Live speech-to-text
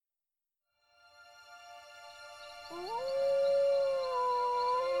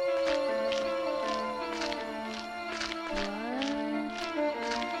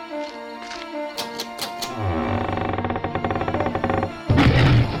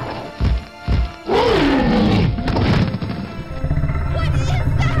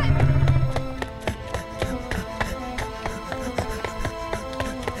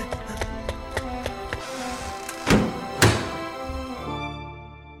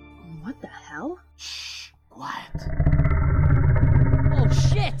What the hell? Shh, quiet. Oh,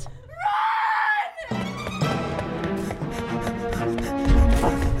 shit!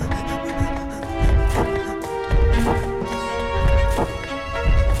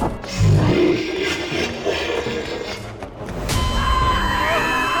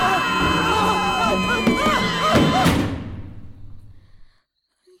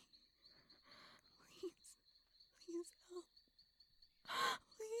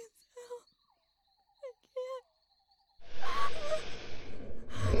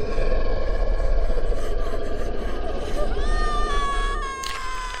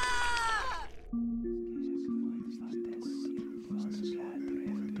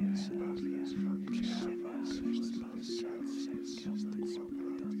 Please help. Please help.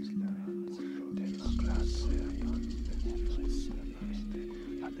 I can't.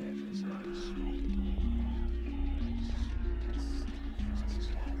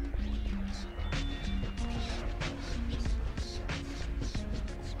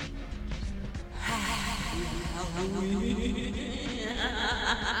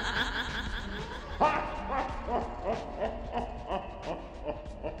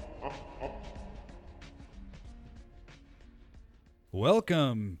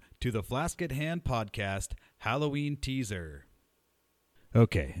 Welcome to the Flask at Hand podcast Halloween teaser.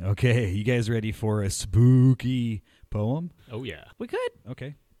 Okay, you guys ready for a spooky poem? Oh, yeah. We could.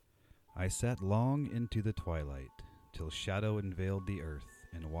 Okay. I sat long into the twilight, till shadow unveiled the earth,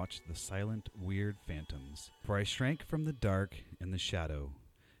 and watched the silent, weird phantoms. For I shrank from the dark and the shadow,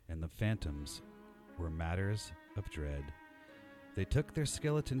 and the phantoms were matters of dread. They took their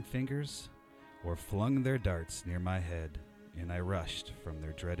skeleton fingers, or flung their darts near my head, and I rushed from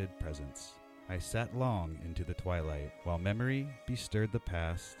their dreaded presence. I sat long into the twilight, while memory bestirred the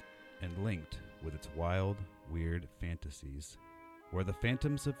past, and linked with its wild, weird fantasies, were the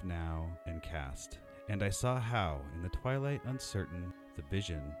phantoms of now and cast. And I saw how, in the twilight uncertain, the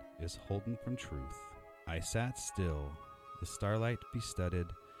vision is holden from truth. I sat still, the starlight bestudded,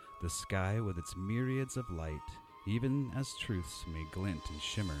 the sky with its myriads of light, even as truths may glint and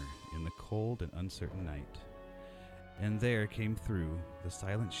shimmer in the cold and uncertain night. And there came through the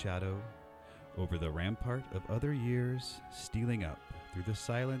silent shadow, over the rampart of other years, stealing up through the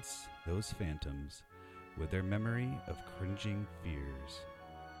silence those phantoms, with their memory of cringing fears.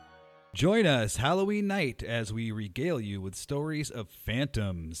 Join us Halloween night as we regale you with stories of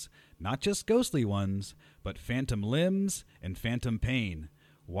phantoms, not just ghostly ones, but phantom limbs and phantom pain.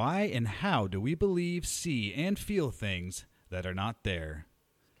 Why and how do we believe, see, and feel things that are not there?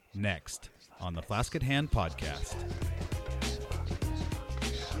 Next on the Flask at Hand podcast.